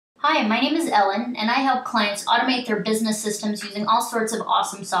Hi, my name is Ellen, and I help clients automate their business systems using all sorts of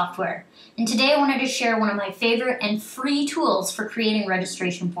awesome software. And today I wanted to share one of my favorite and free tools for creating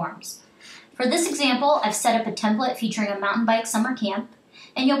registration forms. For this example, I've set up a template featuring a mountain bike summer camp,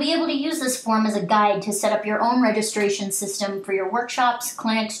 and you'll be able to use this form as a guide to set up your own registration system for your workshops,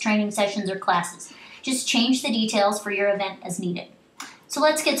 clinics, training sessions, or classes. Just change the details for your event as needed. So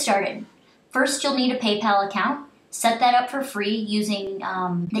let's get started. First, you'll need a PayPal account. Set that up for free using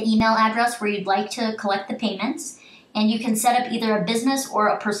the email address where you'd like to collect the payments. And you can set up either a business or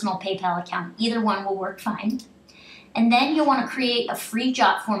a personal PayPal account. Either one will work fine. And then you'll want to create a free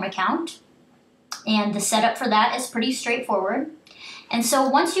JotForm account. And the setup for that is pretty straightforward. And so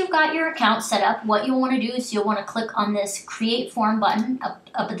once you've got your account set up, what you'll want to do is you'll want to click on this Create Form button up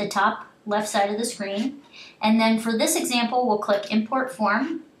at the top left side of the screen. And then for this example, we'll click Import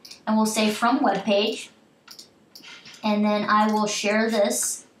Form. And we'll say From Web Page. And then I will share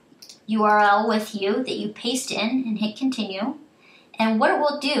this URL with you that you paste in and hit continue. And what it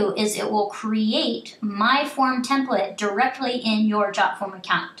will do is it will create my form template directly in your JotForm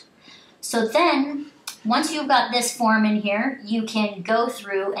account. So then, once you've got this form in here, you can go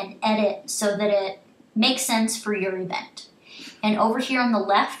through and edit so that it makes sense for your event. And over here on the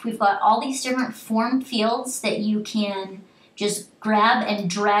left, we've got all these different form fields that you can just grab and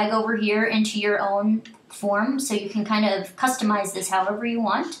drag over here into your own form, so you can kind of customize this however you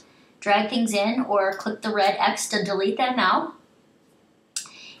want. Drag things in or click the red X to delete them out.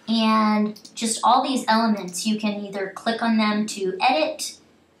 And just all these elements, you can either click on them to edit,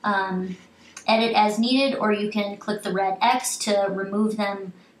 edit as needed, or you can click the red X to remove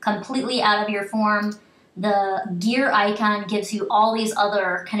them completely out of your form. The gear icon gives you all these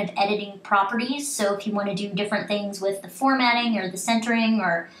other kind of editing properties, so if you want to do different things with the formatting or the centering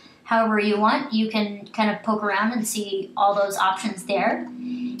or however you want, you can kind of poke around and see all those options there.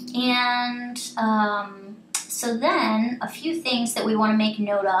 And so then a few things that we want to make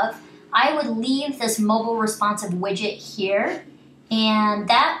note of. I would leave this mobile responsive widget here,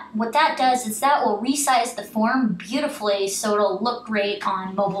 and what that does is that will resize the form beautifully so it'll look great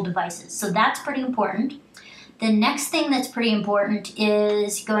on mobile devices. So that's pretty important. The next thing that's pretty important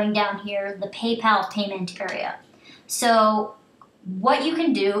is going down here, the PayPal payment area. So what you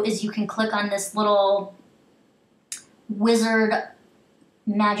can do is you can click on this little wizard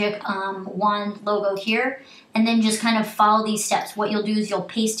magic wand logo here, and then just kind of follow these steps. What you'll do is you'll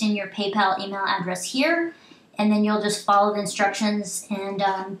paste in your PayPal email address here, and then you'll just follow the instructions and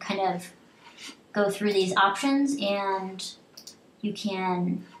kind of go through these options, and you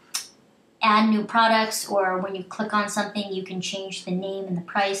can add new products, or when you click on something, you can change the name and the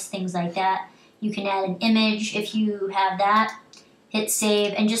price, things like that. You can add an image if you have that. Hit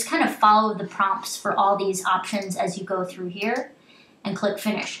save, and just kind of follow the prompts for all these options as you go through here, and click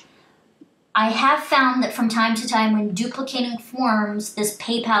finish. I have found that from time to time when duplicating forms, this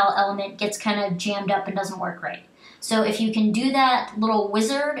PayPal element gets kind of jammed up and doesn't work right. So if you can do that little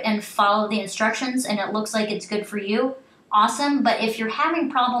wizard and follow the instructions and it looks like it's good for you, awesome. But if you're having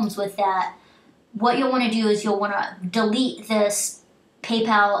problems with that, what you'll want to do is you'll want to delete this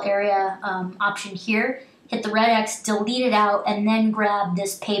PayPal area option here. Hit the red X, delete it out, and then grab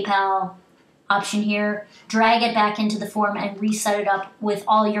this PayPal option here, drag it back into the form, and reset it up with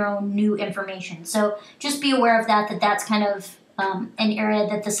all your own new information. So just be aware of that's kind of an area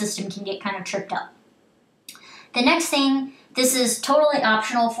that the system can get kind of tripped up. The next thing, this is totally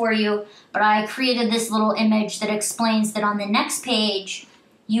optional for you, but I created this little image that explains that on the next page,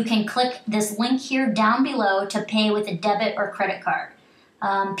 you can click this link here down below to pay with a debit or credit card.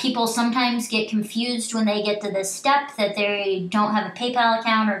 People sometimes get confused when they get to this step that they don't have a PayPal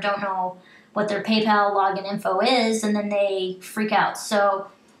account or don't know what their PayPal login info is, and then they freak out. So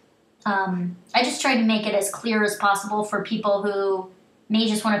I just tried to make it as clear as possible for people who may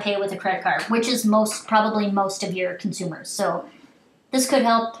just want to pay with a credit card, which is probably most of your consumers. So this could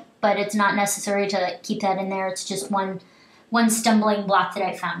help, but it's not necessary to keep that in there. It's just one stumbling block that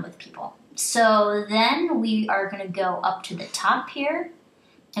I found with people. So then we are going to go up to the top here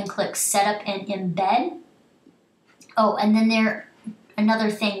and click Setup and Embed. Oh, and then another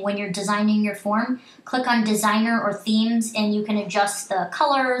thing, when you're designing your form, click on Designer or Themes, and you can adjust the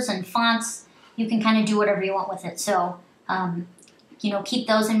colors and fonts. You can kind of do whatever you want with it. So, keep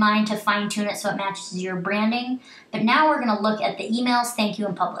those in mind to fine-tune it so it matches your branding. But now we're going to look at the emails, thank you,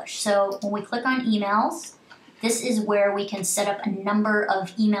 and publish. So when we click on emails, this is where we can set up a number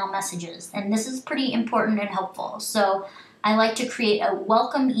of email messages. And this is pretty important and helpful. So I like to create a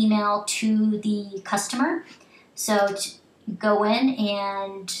welcome email to the customer. So go in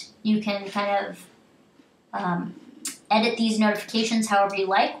and you can kind of edit these notifications however you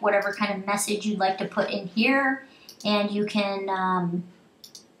like, whatever kind of message you'd like to put in here, and you can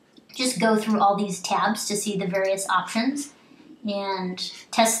just go through all these tabs to see the various options and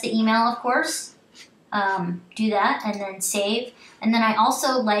test the email, of course. Do that and then save. And then I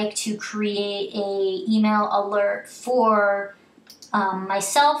also like to create a email alert for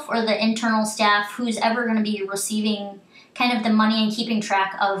myself or the internal staff who's ever going to be receiving kind of the money and keeping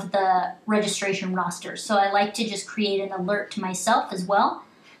track of the registration roster. So I like to just create an alert to myself as well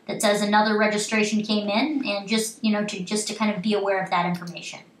that says another registration came in, and just, you know, to kind of be aware of that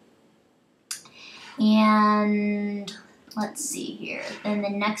information. And let's see here. Then the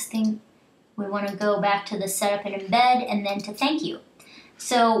next thing, we want to go back to the setup and embed, and then to thank you.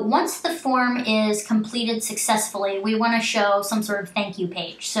 So once the form is completed successfully, we want to show some sort of thank you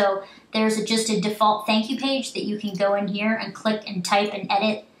page. So there's just a default thank you page that you can go in here and click and type and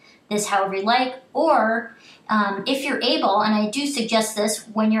edit this however you like. Or if you're able, and I do suggest this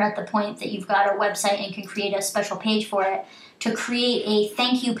when you're at the point that you've got a website and can create a special page for it, to create a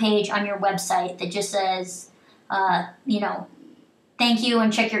thank you page on your website that just says, you know, thank you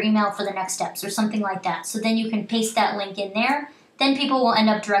and check your email for the next steps or something like that. So then you can paste that link in there. Then people will end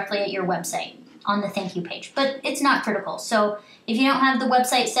up directly at your website on the thank you page. But it's not critical. So if you don't have the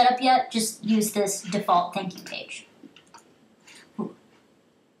website set up yet, just use this default thank you page.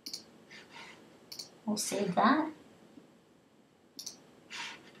 We'll save that.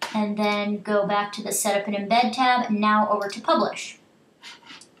 And then go back to the Setup and Embed tab, and now over to Publish.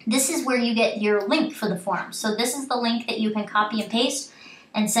 This is where you get your link for the form. So this is the link that you can copy and paste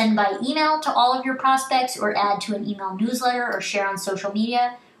and send by email to all of your prospects, or add to an email newsletter, or share on social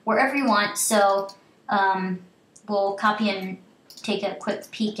media, wherever you want. So we'll copy and take a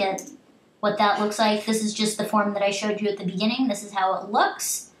quick peek at what that looks like. This is just the form that I showed you at the beginning. This is how it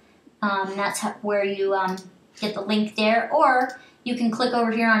looks. That's where you get the link there. Or you can click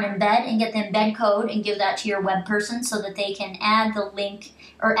over here on Embed and get the embed code and give that to your web person so that they can add the link,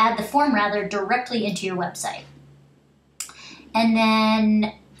 or add the form rather, directly into your website. And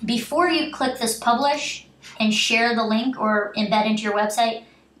then before you click this publish and share the link or embed into your website,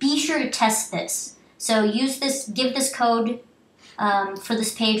 be sure to test this. So use this, give this code for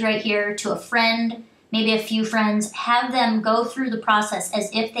this page right here to a friend, maybe a few friends, have them go through the process as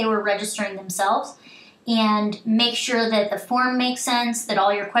if they were registering themselves, and make sure that the form makes sense, that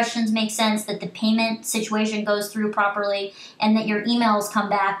all your questions make sense, that the payment situation goes through properly, and that your emails come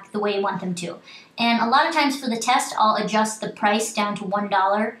back the way you want them to. And a lot of times for the test, I'll adjust the price down to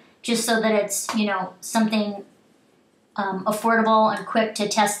 $1 just so that it's, you know, something affordable and quick to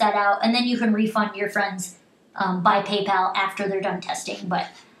test that out. And then you can refund your friends by PayPal after they're done testing. But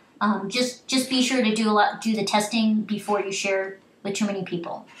just be sure to do the testing before you share with too many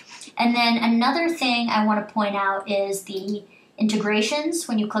people. And then another thing I want to point out is the integrations.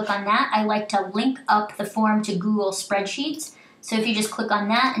 When you click on that, I like to link up the form to Google Spreadsheets. So if you just click on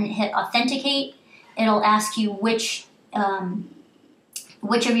that and hit Authenticate, it'll ask you which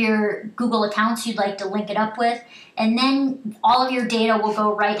of your Google accounts you'd like to link it up with. And then all of your data will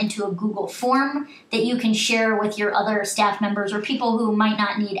go right into a Google form that you can share with your other staff members or people who might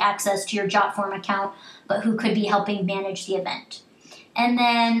not need access to your JotForm account, but who could be helping manage the event. And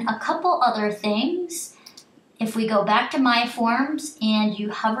then a couple other things. If we go back to My Forms and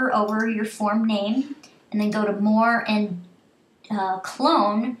you hover over your form name and then go to More and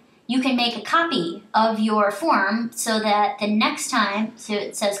Clone, you can make a copy of your form so that the next time, so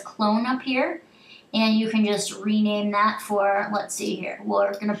it says clone up here, and you can just rename that for, let's see here,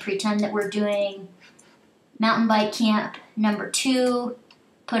 we're going to pretend that we're doing mountain bike camp number 2,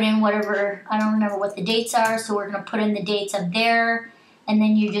 put in whatever, I don't remember what the dates are, so we're going to put in the dates up there. And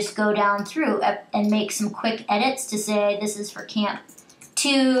then you just go down through and make some quick edits to say this is for Camp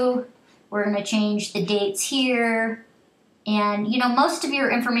 2. We're going to change the dates here. And, you know, most of your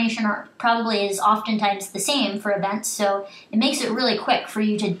information probably is oftentimes the same for events, so it makes it really quick for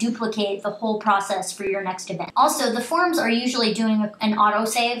you to duplicate the whole process for your next event. Also, the forms are usually doing an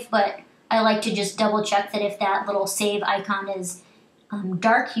autosave, but I like to just double check that if that little save icon is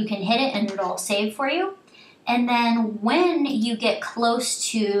dark, you can hit it and it'll save for you. And then when you get close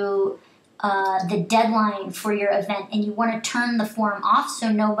to the deadline for your event and you want to turn the form off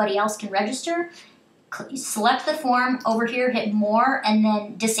so nobody else can register, select the form over here, hit More, and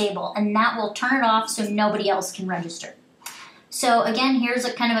then Disable. And that will turn it off so nobody else can register. So again, here's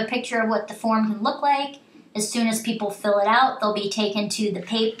a kind of a picture of what the form can look like. As soon as people fill it out, they'll be taken to the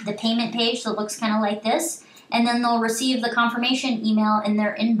payment page that looks kind of like this. And then they'll receive the confirmation email in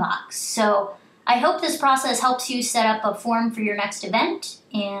their inbox. So I hope this process helps you set up a form for your next event,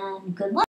 and good luck.